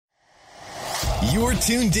You're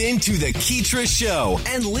tuned in to The Keetra Show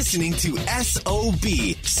and listening to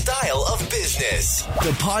SOB, Style of Business,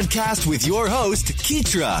 the podcast with your host,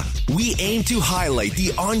 Keetra. We aim to highlight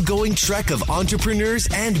the ongoing trek of entrepreneurs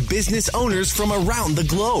and business owners from around the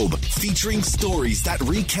globe, featuring stories that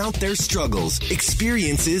recount their struggles,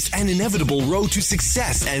 experiences, and inevitable road to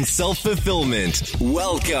success and self-fulfillment.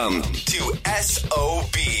 Welcome to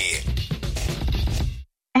SOB.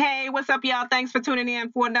 Hey, what's up, y'all? Thanks for tuning in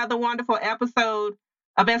for another wonderful episode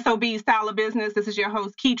of SOB Style of Business. This is your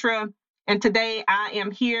host, Keetra, and today I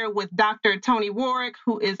am here with Dr. Tony Warwick,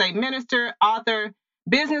 who is a minister, author,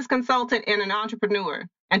 business consultant, and an entrepreneur.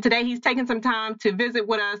 And today he's taking some time to visit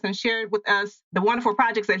with us and share with us the wonderful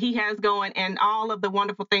projects that he has going and all of the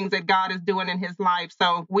wonderful things that God is doing in his life.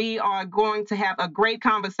 So we are going to have a great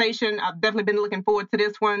conversation. I've definitely been looking forward to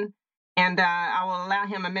this one, and I will allow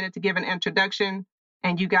him a minute to give an introduction.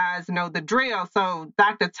 And you guys know the drill. So,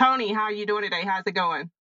 Dr. Tony, how are you doing today? How's it going?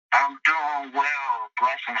 I'm doing well.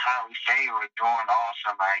 Blessed and highly favored. Doing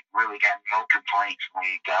awesome. I really got no complaints.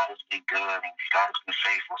 God has been good and God has been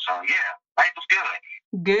faithful. So, yeah, life is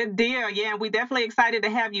good. Good deal. Yeah, we're definitely excited to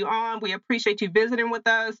have you on. We appreciate you visiting with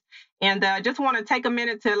us. And just want to take a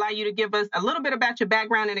minute to allow you to give us a little bit about your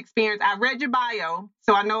background and experience. I read your bio,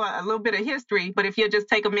 so I know a little bit of history. But if you'll just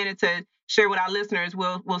take a minute to share with our listeners,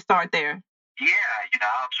 we'll start there. Yeah,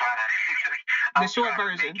 I'll try to. The short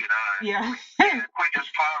version. Yeah, quick as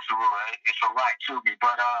possible. It's a lot to me.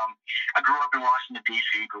 But I grew up in Washington,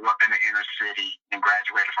 D.C., grew up in the inner city, and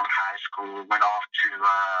graduated from high school. Went off to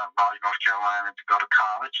Raleigh, North Carolina to go to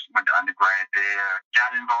college. Went to undergrad there.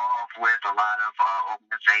 Got involved with a lot of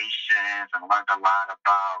organizations and learned a lot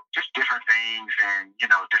about just different things and,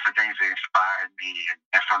 different things that inspired me.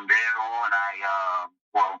 And from there on,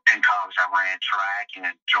 in college, I ran track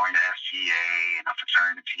and joined the SGA and a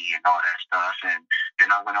fraternity and all that stuff. And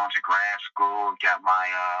then I went on to grad school, got my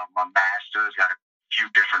master's, got a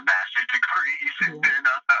few different master's degrees, and then,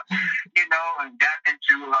 and got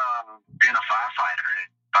into being a firefighter.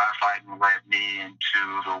 And firefighting led me into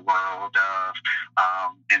the world of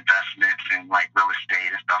investments and like real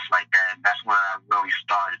estate and stuff like that. And that's where I really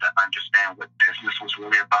started to understand what business was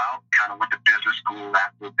really about. Kind of went to business school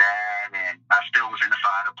after that, and I still was in the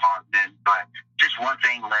fire department, but just one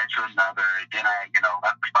thing led to another. Then I,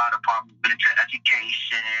 left the fire department, went into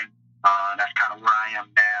education. That's kind of where I am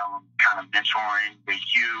now. I'm kind of mentoring the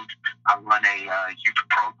youth. I run a youth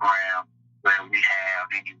program where we have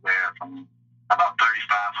anywhere from about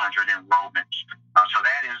 3,500 enrollments. So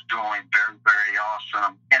that is doing very, very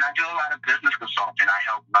awesome. And I do a lot of business consulting. I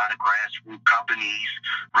help a lot of grassroots companies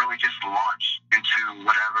really just launch into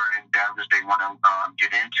whatever endeavors they want to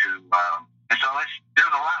get into. And so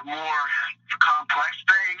there's a lot more complex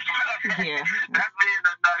things. Yeah. That's me in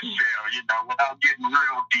a nutshell, without getting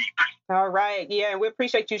real deep. All right. Yeah, and we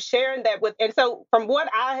appreciate you sharing that with. And so from what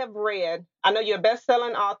I have read, I know you're a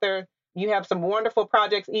best-selling author. You have some wonderful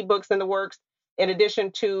projects, ebooks in the works, in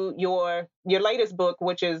addition to your latest book,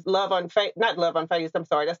 which is not Love Unfazed, I'm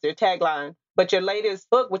sorry, that's their tagline, but your latest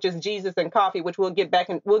book, which is Jesus and Coffee, which we'll get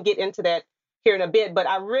into that here in a bit. But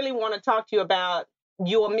I really want to talk to you about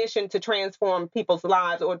your mission to transform people's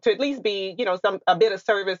lives, or to at least be, a bit of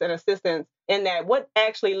service and assistance in that. What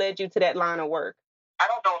actually led you to that line of work? I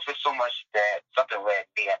don't know if it's so much that something led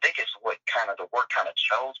me. I think it's what the work kind of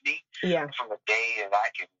chose me. Yeah. From the day that I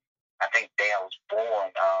was born.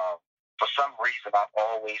 For some reason, I've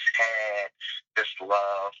always had this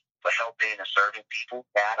love for helping and serving people.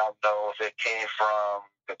 And I don't know if it came from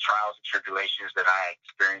the trials and tribulations that I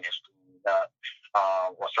experienced growing up,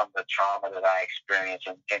 or some of the trauma that I experienced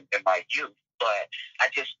in my youth. But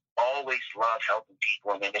I just always loved helping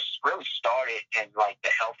people. And then it's really started in like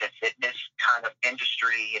the health and fitness kind of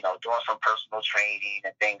industry, doing some personal training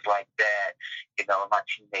and things like that, in my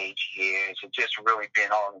teenage years, and just really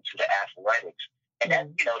been all into the athletics. And that,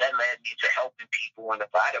 that led me to helping people in the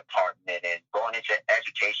fire department and going into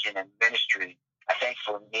education and ministry. I think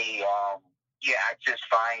for me,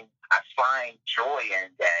 I find joy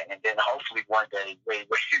in that. And then hopefully one day,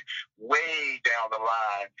 way down the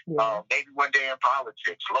line, maybe one day in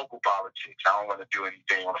politics, local politics. I don't want to do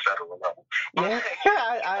anything on a federal level. But,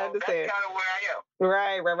 I understand. That's kind of where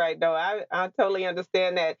I am. Right. No, I totally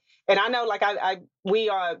understand that. And I know, like,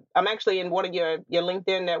 I'm actually in one of your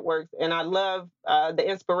LinkedIn networks, and I love the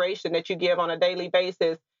inspiration that you give on a daily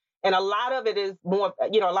basis. And a lot of it is more,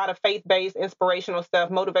 a lot of faith-based, inspirational stuff,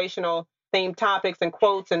 motivational themed topics and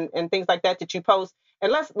quotes and things like that you post.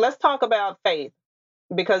 And let's talk about faith,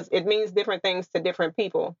 because it means different things to different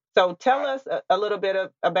people. So tell us a little bit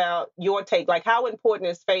about your take. Like, how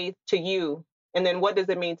important is faith to you? And then what does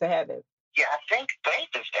it mean to have it? Yeah, I think faith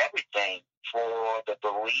is everything for the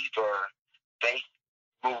believer. Faith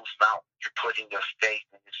moves mountains. You're putting your faith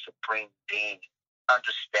in the supreme being,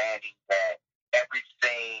 understanding that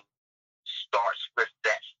everything starts with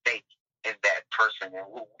that faith in that person and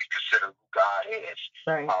who we consider who God is.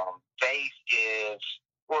 Right. Faith is,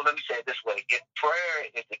 well, let me say it this way. If prayer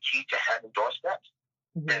is the key to heaven doorsteps,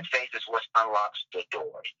 then faith is what unlocks the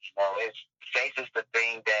door. Faith is the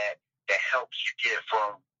thing that helps you get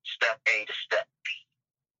from step A to step B.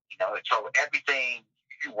 So everything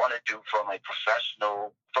you want to do from a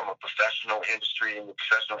professional industry in the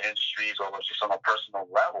professional industries or just on a personal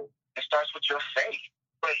level, it starts with your faith.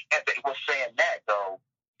 But with saying that, though,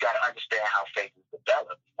 you got to understand how faith is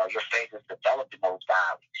developed. Your faith is developed in those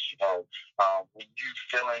valleys. When you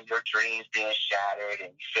feeling your dreams being shattered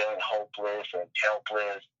and you feeling hopeless and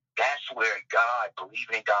helpless, that's where God,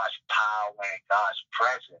 believing in God's power and God's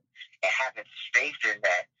presence and having faith in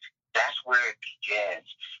that, that's where it begins.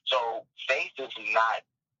 So faith is not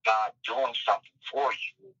God doing something for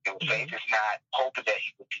you. Faith is not hoping that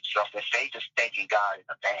He would do something. Faith is thanking God in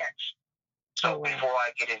advance. So before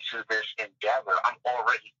I get into this endeavor, I'm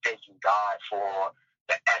already thanking God for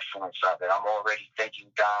the excellence of it. I'm already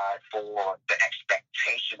thanking God for the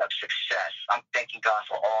expectation of success. I'm thanking God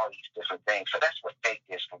for all these different things. So that's what faith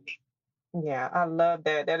is for me. Yeah, I love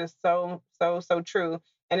that. That is so true.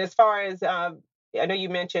 And as far as, I know you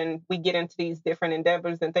mentioned we get into these different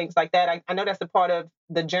endeavors and things like that. I know that's a part of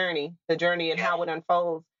the journey and how it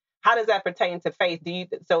unfolds. How does that pertain to faith?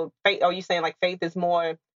 So faith, are you saying like faith is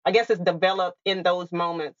more, I guess it's developed in those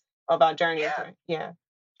moments of our journey? Yeah. Right? Yeah.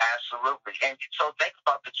 Absolutely. And so think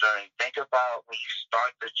about the journey. Think about when you start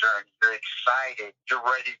the journey. You're excited. You're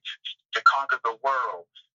ready to conquer the world.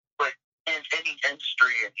 But in any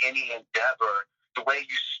industry, in any endeavor, the way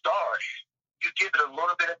you start, you give it a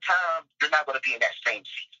little bit of time, you're not going to be in that same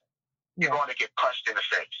season. You're going to get punched in the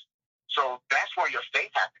face. So that's where your faith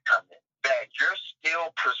has to come in, that you're still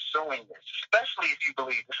pursuing this, especially if you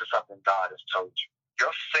believe this is something God has told you.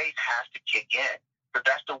 Your faith has to kick in. But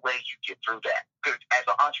that's the way you get through that. Because as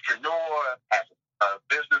an entrepreneur, as a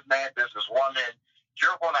businessman, businesswoman,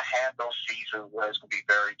 you're going to have those seasons where it's going to be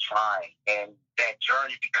very trying, and that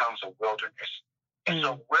journey becomes a wilderness. And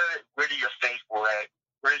so where do your faith at?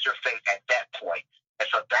 Where is your faith at that point? And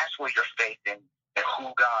so that's where your faith in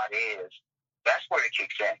who God is, that's where it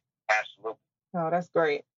kicks in. Absolutely. Oh, that's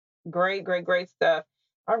great. Great stuff.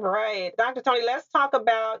 All right. Dr. Tony, let's talk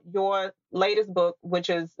about your latest book, which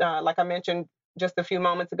is, like I mentioned just a few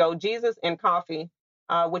moments ago, Jesus and Coffee,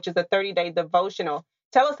 which is a 30-day devotional.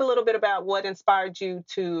 Tell us a little bit about what inspired you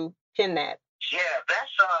to pen that. Yeah,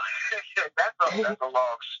 that's a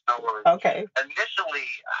long story. Okay. Initially,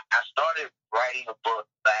 I started writing a book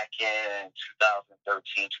back in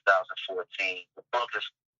 2013, 2014. The book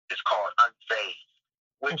is called Unfazed,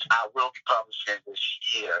 which I will be publishing this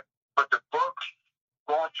year. But the book,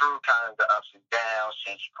 going through kind of the ups and downs,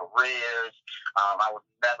 changing careers, I was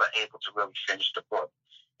never able to really finish the book.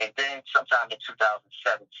 And then sometime in 2017,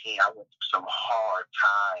 I went through some hard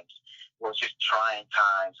times. It was just trying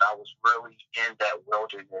times. I was really in that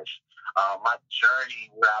wilderness. My journey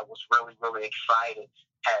where I was really, really excited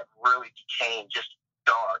had really became just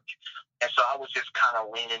dark. And so I was just kind of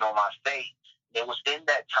leaning on my faith. It was in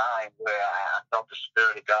that time where I felt the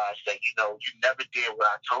Spirit of God say, you never did what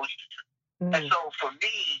I told you to do. And so for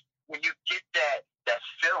me, when you get that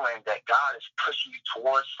feeling that God is pushing you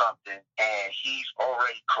towards something and He's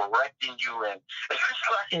already correcting you, and it's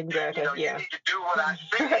like, exactly, you need to do what I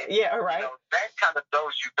said. Yeah, right. That kind of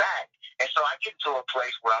throws you back. And so I get to a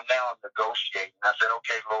place where I'm negotiating. I said,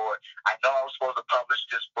 okay, Lord, I know I was supposed to publish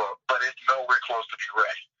this book, but it's nowhere close to be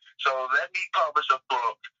ready. So let me publish a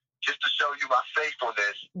book just to show you my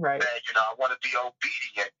faithfulness, right. That, I want to be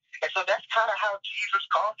obedient. And so that's kind of how Jesus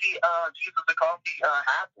the Coffee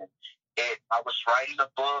happened. I was writing a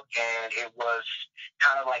book, and it was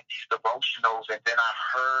kind of like these devotionals, and then I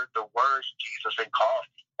heard the words Jesus and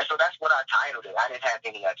Coffee. And so that's what I titled it. I didn't have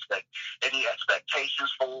any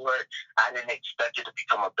expectations for it. I didn't expect it to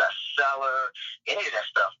become a bestseller, any of that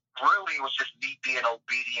stuff. Really, it was just me being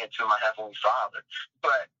obedient to my Heavenly Father.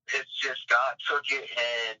 But it's just God took it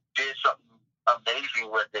and did something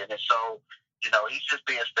amazing with it. And so, He's just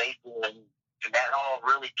being faithful, and that all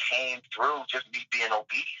really came through just me being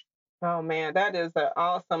obedient. Oh, man, that is an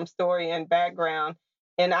awesome story and background.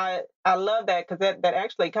 And I love that, because that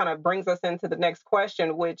actually kind of brings us into the next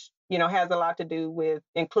question, which, has a lot to do with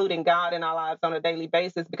including God in our lives on a daily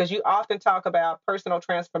basis, because you often talk about personal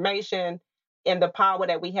transformation and the power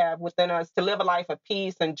that we have within us to live a life of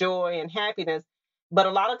peace and joy and happiness. But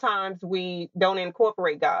a lot of times we don't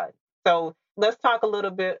incorporate God. So let's talk a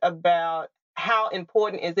little bit about how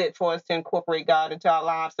important is it for us to incorporate God into our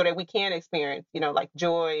lives so that we can experience, like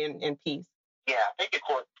joy and peace. Yeah, I think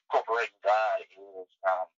incorporating God is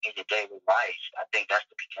in your daily life. I think that's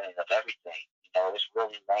the beginning of everything. It's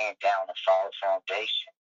really laying down a solid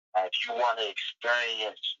foundation. If you want to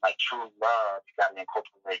experience like true love, you got to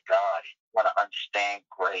incorporate God. If you want to understand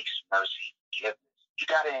grace, mercy, forgiveness, you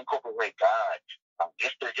got to incorporate God.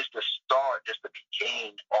 It's the start, it's the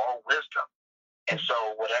beginning, all wisdom. And so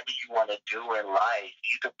whatever you want to do in life,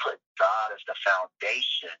 you can put God as the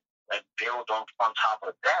foundation and build on top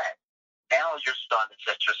of that. Now you're starting to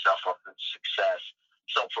set yourself up for success.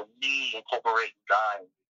 So for me, incorporating God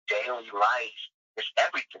in daily life is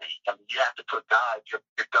everything. I mean, you have to put God,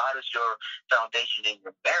 if God is your foundation in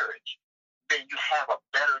your marriage, then you have a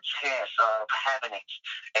better chance of having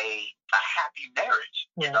a happy marriage,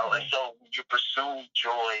 And so when you're pursuing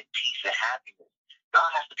joy, peace, and happiness, God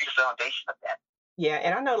has to be the foundation of that. Yeah,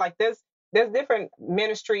 and I know like there's different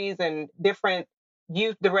ministries and different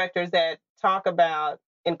youth directors that talk about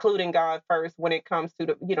including God first when it comes to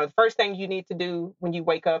the first thing you need to do when you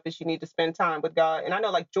wake up is you need to spend time with God. And I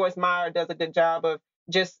know like Joyce Meyer does a good job of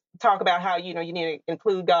just talk about how, you need to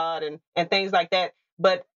include God and things like that.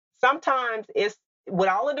 But sometimes it's with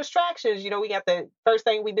all the distractions, we got the first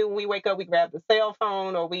thing we do when we wake up, we grab the cell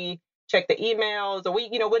phone or we check the emails or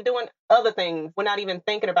we're doing other things. We're not even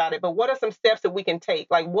thinking about it. But what are some steps that we can take?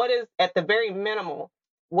 Like what is at the very minimal,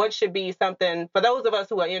 what should be something for those of us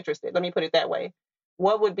who are interested? Let me put it that way.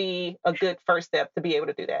 What would be a good first step to be able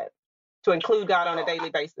to do that, to include God on a daily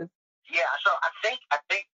basis? Yeah, so I think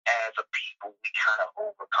as a people, we kind of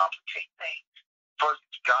overcomplicate things. First,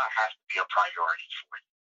 God has to be a priority for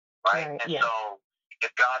you, right? And so if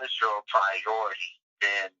God is your priority,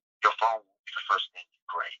 then your phone will be the first thing you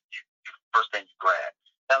grab.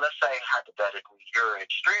 Now, let's say hypothetically you're an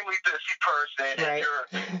extremely busy person and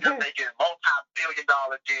you're making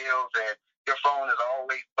multi-billion-dollar deals and your phone is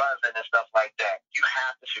always buzzing and stuff like that. You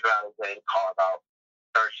have to figure out a way to carve out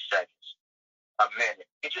 30 seconds, a minute,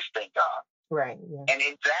 and just thank God. Right. Yeah. And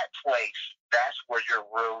in that place, that's where you're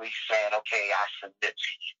really saying, okay, I submit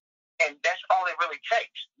to you. And that's all it really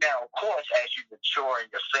takes. Now, of course, as you mature in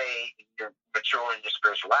your faith, and you're mature in your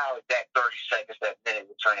spirituality, that 30 seconds, that minute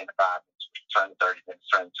will turn into 5 minutes, turn to 30 minutes,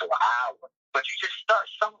 turn into an hour. But you just start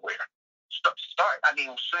somewhere. Start. I mean,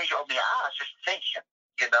 as soon as you open your eyes, just think Him.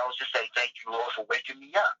 Just say, thank you, Lord, for waking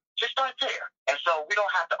me up. Just start there. And so we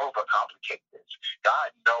don't have to overcomplicate this.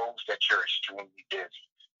 God knows that you're extremely busy.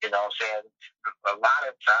 You know what I'm saying? A lot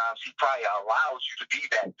of times he probably allows you to be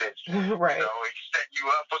that busy. Right. He's setting you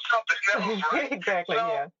up for something else, right? Exactly, so,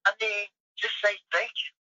 yeah. I mean, just say thank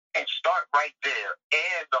you and start right there.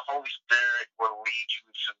 And the Holy Spirit will lead you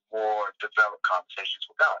to more developed conversations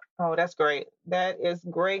with God. Oh, that's great. That is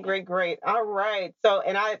great, great, great. All right. So,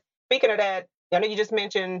 speaking of that, I know you just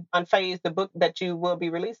mentioned Unfazed, the book that you will be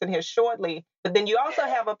releasing here shortly, but then you also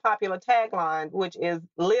have a popular tagline, which is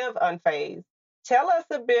Live Unfazed. Tell us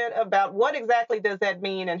a bit about what exactly does that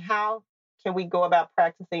mean and how can we go about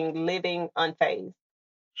practicing living unfazed?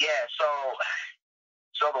 Yeah,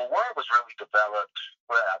 so the word was really developed.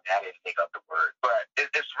 Well, I didn't think up the word, but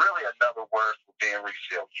it's really another word for being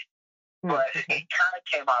resilient. But it kind of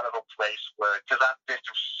came out of a place where, because I've been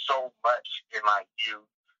through so much in my youth,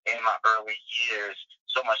 in my early years,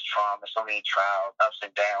 so much trauma, so many trials, ups and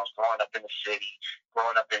downs, growing up in the city,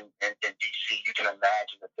 growing up in D.C., you can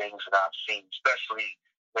imagine the things that I've seen, especially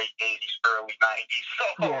late 80s, early 90s. So,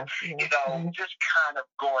 just kind of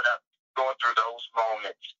going through those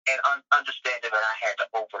moments and understanding that I had to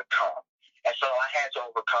overcome. And so I had to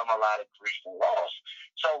overcome a lot of grief and loss.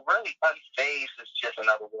 So really, unfazed is just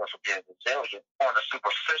another word for being resilient on a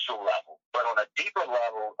superficial level. But on a deeper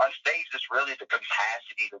level, unfazed is really the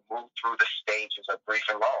capacity to move through the stages of grief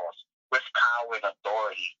and loss with power and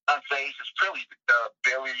authority. Unfazed is really the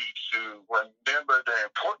ability to remember the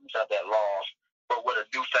importance of that loss, but with a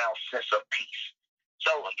newfound sense of peace. So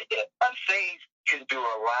unfazed can do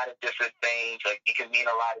a lot of different things. Like, it can mean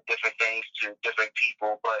a lot of different things to different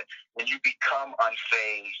people. But when you become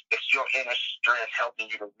unfazed, it's your inner strength helping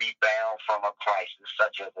you to rebound from a crisis,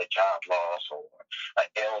 such as a job loss or an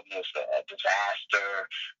illness, a disaster,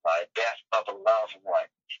 death of a loved one.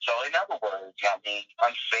 So in other words,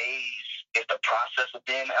 unfazed is the process of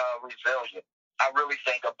being resilient. I really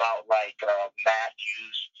think about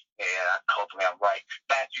Matthew's, and hopefully I'm right,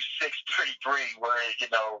 Matthew 6:33, where,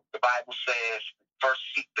 the Bible says, first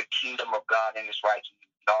seek the kingdom of God and His righteousness,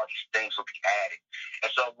 and all these things will be added.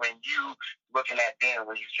 And so when you looking at being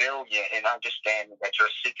resilient and understanding that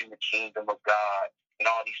you're seeking the kingdom of God and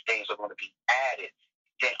all these things are going to be added,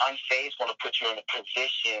 then unfazed is going to put you in a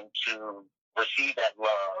position to receive that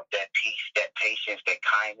love, that peace, that patience, that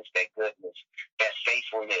kindness, that goodness, that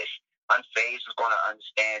faithfulness. Unfazed is going to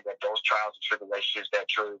understand that those trials and tribulations that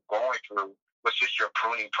you're going through was just your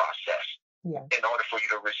pruning process in order for you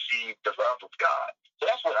to receive the love of God. So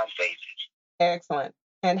that's what unfazed is. Excellent.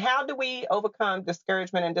 And how do we overcome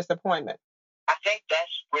discouragement and disappointment? I think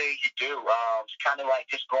that's where you do. It's kind of like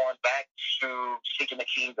just going back to seeking the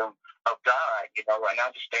kingdom of God, and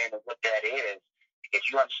understanding what that is.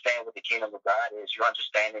 If you understand what the kingdom of God is, you're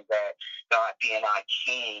understanding that God being our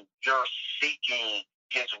king, you're seeking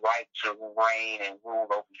his right to reign and rule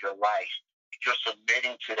over your life. You're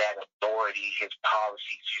submitting to that authority, his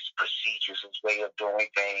policies, his procedures, his way of doing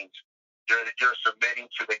things. You're submitting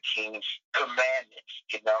to the king's commandments,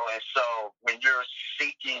 and so when you're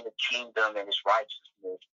seeking the kingdom and his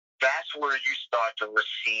righteousness, that's where you start to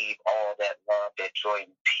receive all that love, that joy,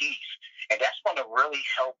 and peace. And that's going to really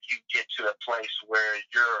help you get to a place where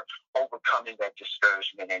you're overcoming that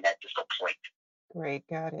discouragement and that disappointment. Great.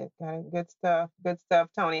 Got it. Good stuff. Good stuff,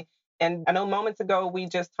 Tony. And I know moments ago we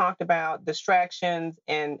just talked about distractions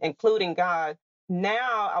and including God.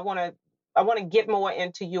 Now I want to get more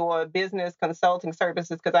into your business consulting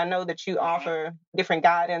services, because I know that you offer different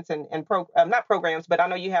guidance and not programs, but I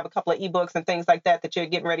know you have a couple of ebooks and things like that you're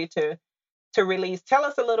getting ready to release. Tell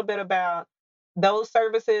us a little bit about those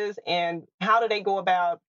services and how do they go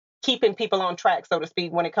about keeping people on track, so to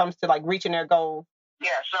speak, when it comes to like reaching their goals.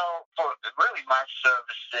 Yeah, so for really my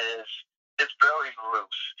services, it's very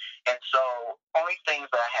loose. And so only things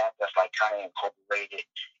that I have that's like kind of incorporated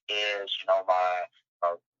is,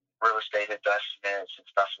 my real estate investments and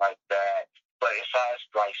stuff like that. But as far as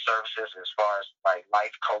like services, as far as like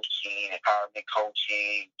life coaching, empowerment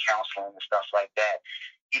coaching, counseling and stuff like that,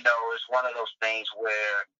 it's one of those things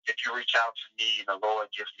where if you reach out to me and the Lord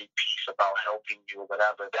gives me peace about helping you or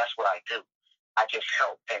whatever, that's what I do. I just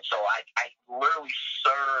help. And so I literally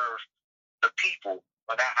serve the people.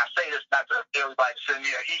 But I say this not to everybody sitting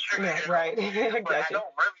here. Right. But I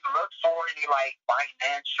don't really look for any like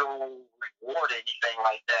financial reward or anything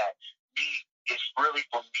like that. It's really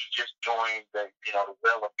for me just doing the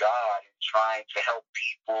will of God and trying to help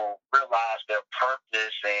people realize their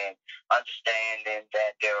purpose and understanding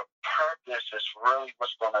that their purpose is really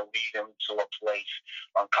what's going to lead them to a place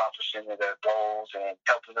accomplishing their goals and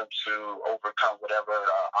helping them to overcome whatever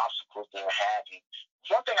obstacles they're having.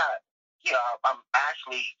 One thing I'm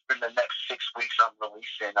actually in the next 6 weeks I'm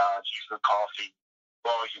releasing Jesus Coffee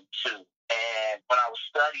Volume 2, and when I was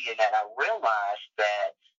studying that, I realized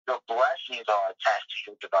that your blessings are attached to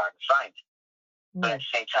your divine assignment. But at the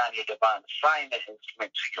same time, your divine assignment is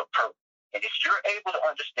linked to your purpose. And if you're able to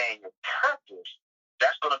understand your purpose,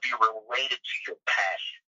 that's going to be related to your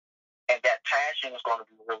passion. And that passion is going to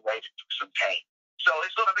be related to some pain. So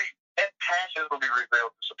it's going to be, that passion is going to be revealed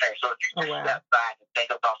through some pain. So if you just step back and think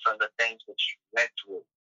about some of the things that you went through,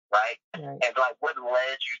 right? And like what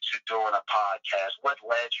led you to doing a podcast, what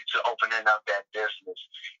led you to opening up that business,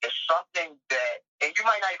 it's something that, and you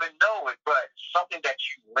might not even know it, but something that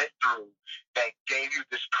you went through that gave you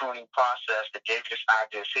this pruning process, that gave you this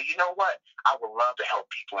idea. So you know what? I would love to help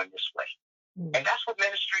people in this way. And that's what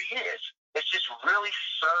ministry is. It's just really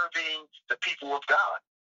serving the people of God.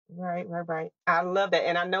 Right. I love that.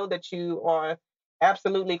 And I know that you are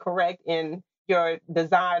absolutely correct in your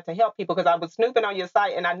desire to help people, because I was snooping on your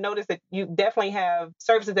site and I noticed that you definitely have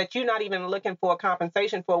services that you're not even looking for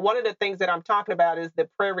compensation for. One of the things that I'm talking about is the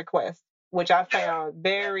prayer request, which I found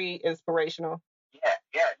very inspirational.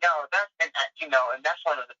 No, and that's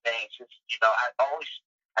one of the things.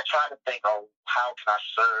 I try to think, how can I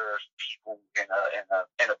serve people in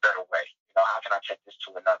a better way? How can I take this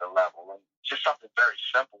to another level? And just something very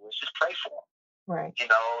simple is just pray for them. Right.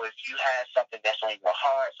 If you have something that's on your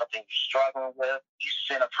heart, something you're struggling with, you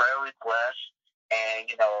send a prayer request, and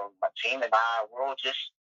my team and I we'll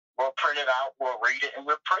print it out, we'll read it, and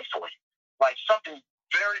we'll pray for you. Like something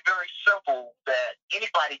very, very simple that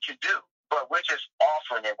anybody can do, but we're just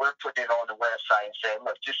offering it. We're putting it on the website and saying,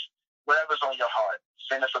 look, just whatever's on your heart,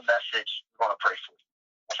 send us a message. We're going to pray for you.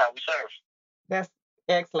 That's how we serve. That's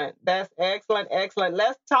excellent. Excellent.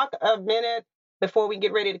 Let's talk a minute before we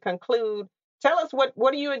get ready to conclude. Tell us what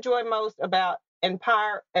do you enjoy most about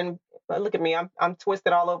Empire? And look at me, I'm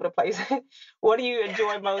twisted all over the place. What do you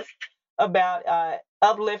enjoy most about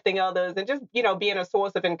uplifting others and just being a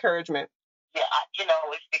source of encouragement? Yeah, it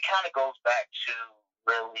kind of goes back to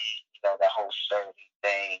really that whole serving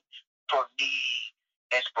thing. For me,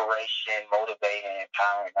 inspiration, motivating,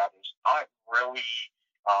 empowering others aren't really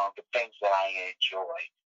the things that I enjoy.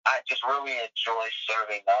 I just really enjoy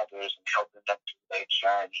serving others and helping them through their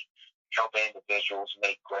journey. helping individuals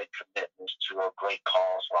make great commitments to a great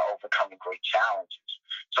cause while overcoming great challenges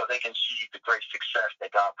so they can achieve the great success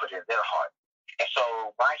that God put in their heart. And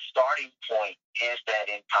so my starting point is that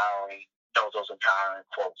empowering, those empowering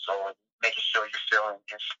quotes. So making sure you're feeling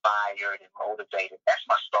inspired and motivated. That's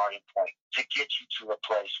my starting point, to get you to a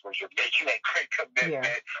place where you're making a great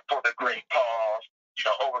commitment for the great cause,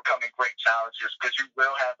 overcoming great challenges, because you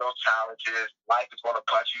will have those challenges. Life is going to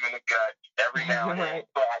punch you in the gut every now and then,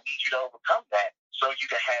 but I need you to overcome that so you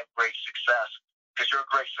can have great success, because your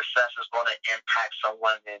great success is going to impact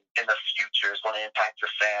someone in the future. It's going to impact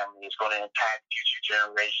your family. It's going to impact future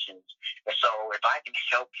generations. And so if I can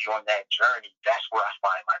help you on that journey, that's where I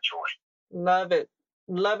find my joy. Love it.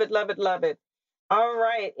 Love it, love it, love it. All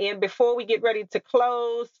right. And before we get ready to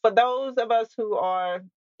close, for those of us who are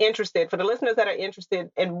interested, for the listeners that are interested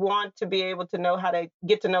and want to be able to know how to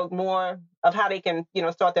get to know more of how they can,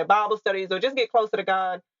 start their Bible studies or just get closer to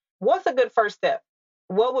God, what's a good first step?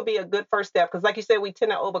 What would be a good first step? Because like you said, we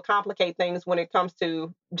tend to overcomplicate things when it comes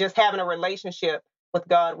to just having a relationship with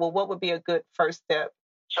God. Well, what would be a good first step?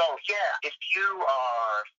 So, if you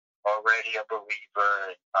are already a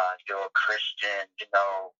believer, you're a Christian,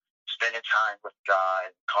 spending time with God,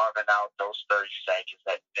 carving out those 30 seconds,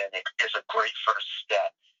 then it is a great first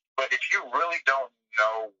step. But if you really don't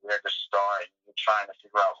know where to start and you're trying to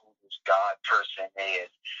figure out who this God person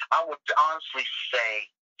is, I would honestly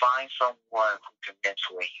say find someone who can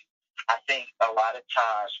mentor you. I think a lot of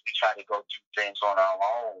times we try to go do things on our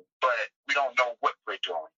own, but we don't know what we're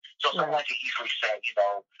doing. So someone can easily say,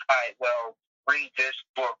 all right, well, read this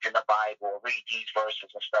book in the Bible, read these verses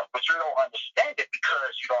and stuff, but you don't understand it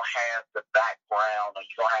because you don't have the background, or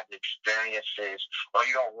you don't have the experiences, or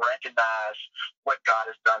you don't recognize what God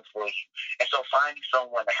has done for you. And so finding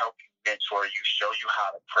someone to help you, mentor you, show you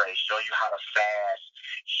how to pray, show you how to fast,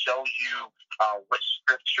 show you what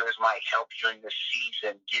scriptures might help you in this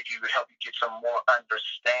season, help you get some more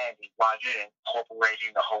understanding while you're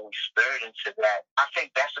incorporating the Holy Spirit into that. I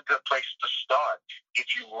think that's a good place to start. If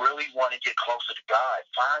you really want to get closer to God,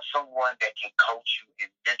 find someone that can coach you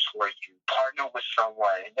and mentor you. Partner with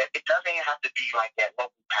someone. And it doesn't even have to be like that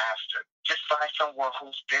local pastor. Just find someone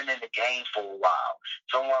who's been in the game for a while,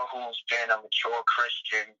 someone who's been a mature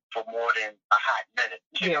Christian for more than a hot minute.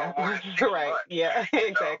 More than 6 months. Yeah,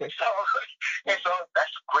 exactly. So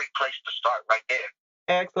that's a great place to start right there.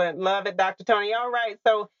 Excellent. Love it, Dr. Tony. All right.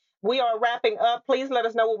 So we are wrapping up. Please let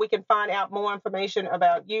us know where we can find out more information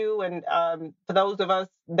about you. And for those of us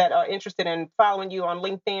that are interested in following you on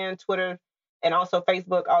LinkedIn, Twitter, and also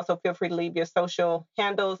Facebook, also feel free to leave your social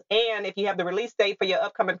handles. And if you have the release date for your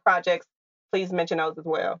upcoming projects, please mention those as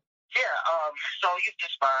well. So you can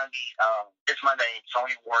find me, it's my name,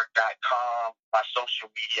 TonyWarrick.com. My social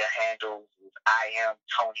media handle is I am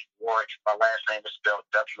Tony Warrick. My last name is spelled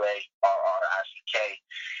Warrick.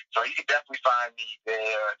 So you can definitely find me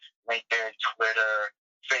there, LinkedIn, Twitter,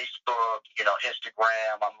 Facebook,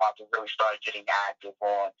 Instagram. I'm about to really start getting active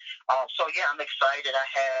on. I'm excited.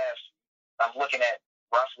 I'm looking at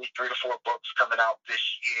roughly 3 to 4 books coming out this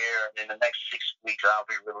year. In the next 6 weeks, I'll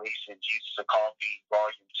be releasing Jesus of Coffee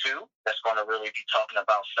Volume 2. That's going to really be talking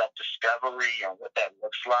about self-discovery and what that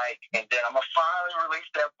looks like. And then I'm going to finally release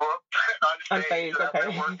that book, Unfazed, that I've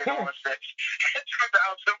been working on since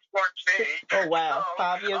 2014. Oh, wow.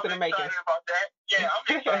 5 years in the making. I'm excited about that. Yeah, I'm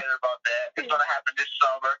excited about that. It's going to happen this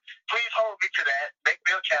summer. Please hold me to that. Make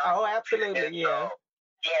me accountable. Oh, absolutely, yeah.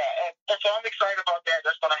 And so I'm excited about that.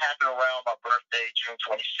 That's going to happen around my birthday, June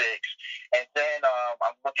 26th. And then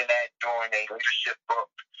I'm looking at doing a leadership book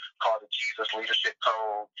called The Jesus Leadership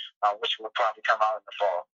Code, which will probably come out in the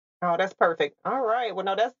fall. Oh, that's perfect. All right. Well,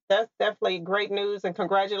 no, that's definitely great news, and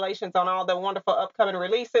congratulations on all the wonderful upcoming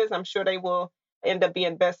releases. I'm sure they will end up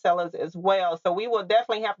being bestsellers as well. So we will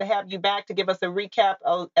definitely have to have you back to give us a recap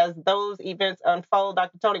as those events unfold.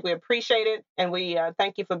 Dr. Tony, we appreciate it, and we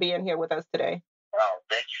thank you for being here with us today. Oh,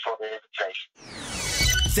 thank you for the invitation.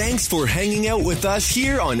 Thanks for hanging out with us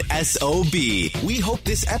here on SOB. We hope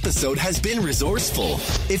this episode has been resourceful.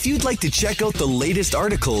 If you'd like to check out the latest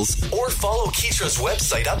articles or follow Keetra's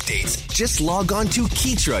website updates, just log on to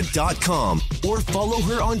Keetra.com or follow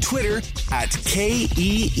her on Twitter at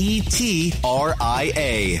KEETRIA.